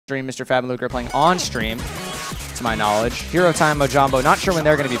stream. Mr. Fab and Luke are playing on stream, to my knowledge. Hero Time, Mojohnbo, not sure when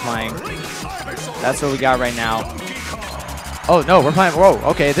they're going to be playing. That's what we got right now. Oh, no, we're playing. Whoa,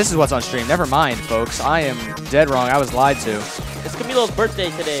 okay, this is what's on stream. Never mind, folks. I am dead wrong. I was lied to. It's Camilo's birthday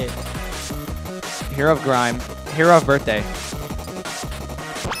today. Hero of Grime. Hero of Birthday.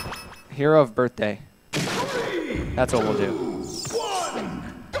 Hero of Birthday. That's what we'll do.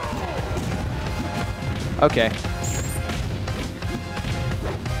 Okay.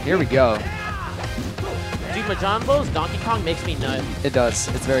 Here we go. Dude, Mojohnbo's Donkey Kong makes me nut. It does.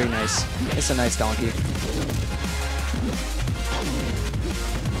 It's very nice. It's a nice donkey.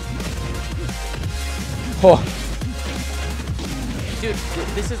 Oh. Dude,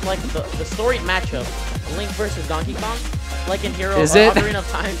 this is like the storied matchup. Link versus Donkey Kong. Like in Hero Ocarina of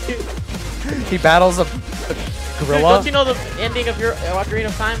Time, dude. He battles a gorilla? Dude, don't you know the ending of your Ocarina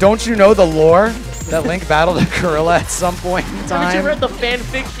of Time? Don't you know the lore? That Link battled a gorilla at some point in time? Haven't you read the fan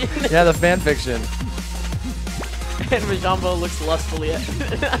fiction? Yeah, the fan fiction. And Mojohnbo looks lustfully at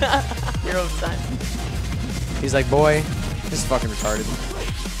Hero of Time. He's like, boy, this is fucking retarded.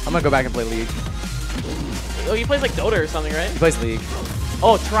 I'm gonna go back and play League. Oh, he plays like Dota or something, right? He plays League.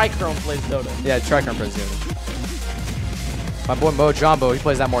 Oh, Trichrome plays Dota. Yeah, Trichrome plays Dota. My boy Mojohnbo, he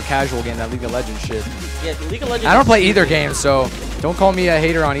plays that more casual game, that League of Legends shit. Yeah, League of Legends. I don't play either game, so don't call me a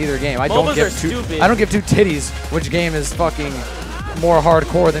hater on either game. I don't give two titties which game is fucking more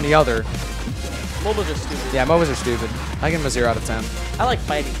hardcore than the other. MOBAs are stupid. Yeah, MOBAs are stupid. I give them a 0 out of 10. I like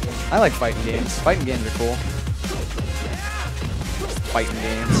fighting games. I like fighting games. Fighting games are cool. Fighting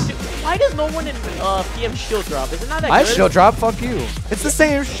games. Dude, why does no one in PM shield drop? Isn't that I good? shield drop? Fuck you. It's the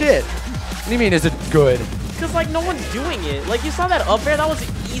same shit. What do you mean, is it good? Because, like, no one's doing it. Like, you saw that up there? That was an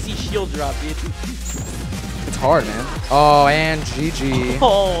easy shield drop, dude. It's hard, man. Oh, and GG.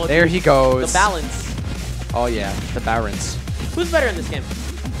 Oh, there he goes. The balance. Oh, yeah. The balance. Who's better in this game?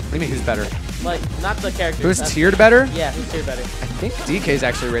 What do you mean, who's better? Like, not the character. Who's tiered better? Yeah, who's tiered better? I think DK's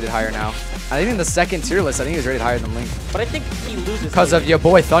actually rated higher now. I think in the second tier list, I think he's rated higher than Link. But I think he loses. Because of your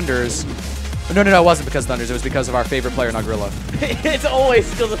boy Thunders. No, it wasn't because of Thunders. It was because of our favorite player, Nagrilla. It's always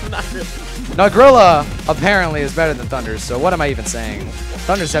because of Nagrilla. Nagrilla apparently is better than Thunders, so what am I even saying?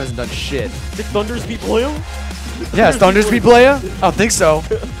 Thunders hasn't done shit. Did Thunders beat Player? Yeah, has Thunders beat Player? I don't think so.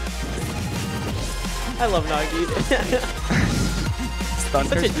 I love Nagi.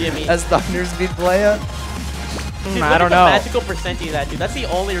 Has Thunders beat Player? I don't know. Magical percentage of that, dude. That's the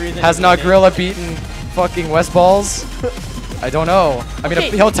only reason. Has Nagrilla beaten fucking West Balls? I don't know. I mean,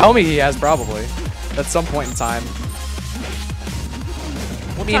 he'll tell me he has probably at some point in time.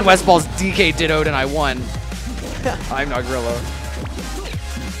 Me and West Balls DK dittoed and I won. I'm Nagrilla.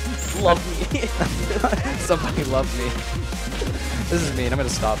 Love me. Somebody loved me. This is mean. I'm gonna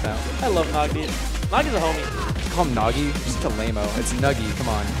stop now. I love Nagi. Nagi's a homie. Call him Nagi? You're just a lame-o. It's Nuggy. Come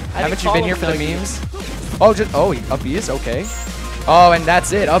on. Haven't you call been him here for the Nuggy. memes? Oh, up B is okay. Oh, and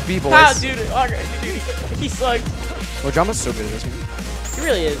that's it. Up B, boys. Ah, dude, he sucks. Mojohnbo's so good at this game. He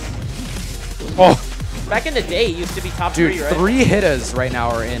really is. Oh. Back in the day, he used to be top Dude, 3, right? 3 hitters right now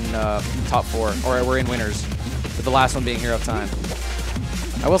are in top 4, or we're in winners, with the last one being Hero of Time.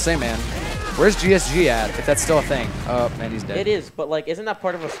 I will say, man, where's GSG at, if that's still a thing? Oh, man, he's dead. It is, but, like, isn't that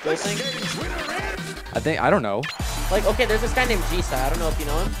part of a school thing? I don't know. Like, okay, there's this guy named G-Sai. I don't know if you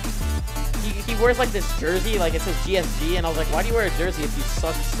know him. He wears, like, this jersey, like, it says GSG, and I was like, why do you wear a jersey if you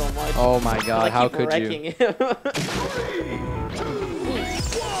suck so much? Oh, my God, like, how could you? him.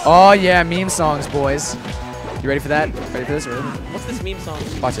 Oh, yeah, meme songs, boys. You ready for that? Ready for this? Really? What's this meme song?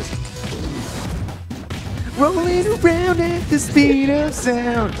 Watch this. Rolling around at the speed of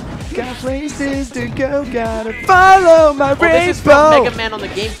sound. Got places to go, gotta follow my rainbow. This is from Mega Man on the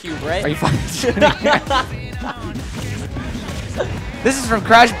GameCube, right? Are you fucking This is from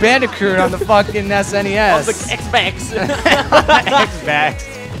Crash Bandicoot on the fucking SNES. On the Xbox.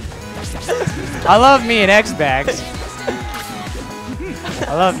 Xbox. I love me an Xbox.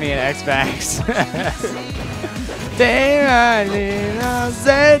 I love me an Xbox. I'll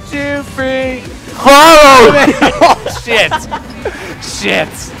set you free. Oh shit! Shit!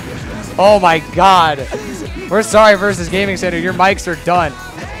 Oh my God! We're sorry versus Gaming Center. Your mics are done.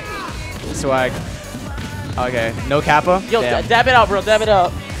 Swag. Okay. No Kappa. Yo, dab it out, bro. Dab it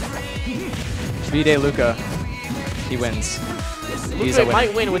out. B-Day Luca. He wins. He's a Luca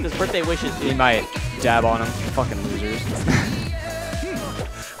might win with his birthday wishes, dude. He might. Dab on him. Fucking losers.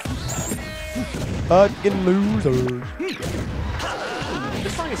 Fucking losers.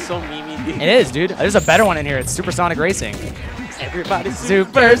 This song is so memey, dude. It is, dude. There's a better one in here. It's Supersonic Racing. Everybody's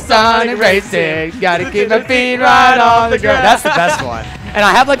Supersonic Racing. Gotta keep my feet right on the ground. That's the best one. And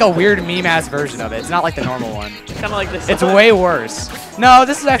I have like a weird meme-ass version of it. It's not like the normal one. Kind of like this. It's way worse. No,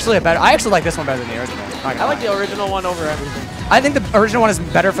 this is actually a better. I actually like this one better than the original. I like the original one over everything. I think the original one is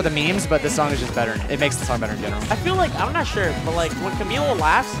better for the memes, but this song is just better. It makes the song better in general. I feel like, I'm not sure, but like when Camilo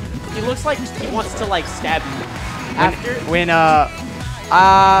laughs, he looks like he wants to like stab you. After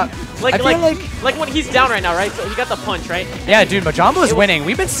like when he's down right now, right? So he got the punch, right? Yeah, dude, Mojohnbo is winning.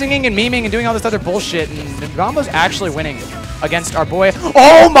 We've been singing and memeing and doing all this other bullshit, and Mojohnbo's actually winning against our boy.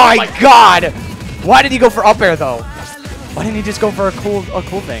 Oh my God! Why did he go for up air though? Why didn't he just go for a cool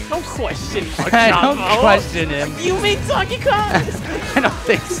thing? Don't question Mojohnbo. I don't question him. You mean Donkey Kong? I don't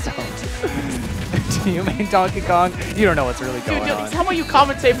think so. Do you mean Donkey Kong? You don't know what's really going on. How about you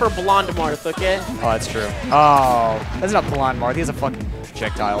commentate for Blonde Marth, okay? Oh, that's true. Oh, that's not Blonde Marth. He has a fucking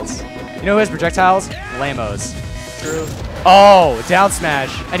projectiles. You know who has projectiles? Lamos. True. Oh, down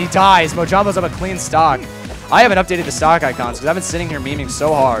smash. And he dies. Mojohnbo's up a clean stock. I haven't updated the stock icons because I've been sitting here memeing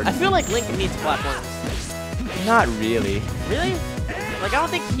so hard. I feel like Link needs platforms. Not really. Really? Like, I don't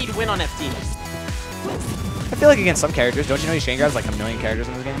think he'd win on FD. I feel like against some characters. Don't you know he chain grabs like a million characters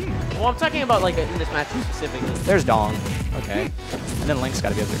in this game? Well, I'm talking about like in this match specifically. There's Dong. Okay. And then Link's got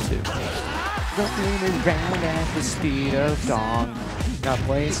to be up there too. Rolling around at the speed of Dong. Got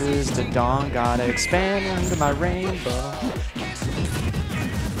places to Dong. Gotta expand under my rainbow.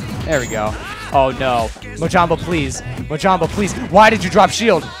 There we go. Oh no. Mojohnbo, please. Mojohnbo, please. Why did you drop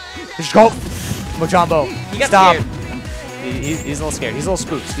shield? Just go. Mojohnbo, stop. He's a little scared. He's a little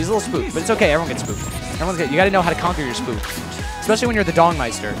spooked. He's a little spooked. But it's okay. Everyone gets spooked. You gotta know how to conquer your spook. Especially when you're the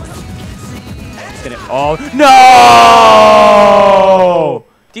Dongmeister. Oh, no!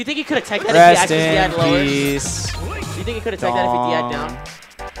 Do you think he could have taken that Rest if he in actually lower? peace. Do you think he could have taken that if he DI'd down?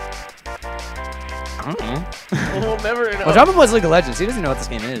 I don't know. We'll never know. Mojohnbo plays League of Legends. He doesn't know what this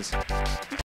game is.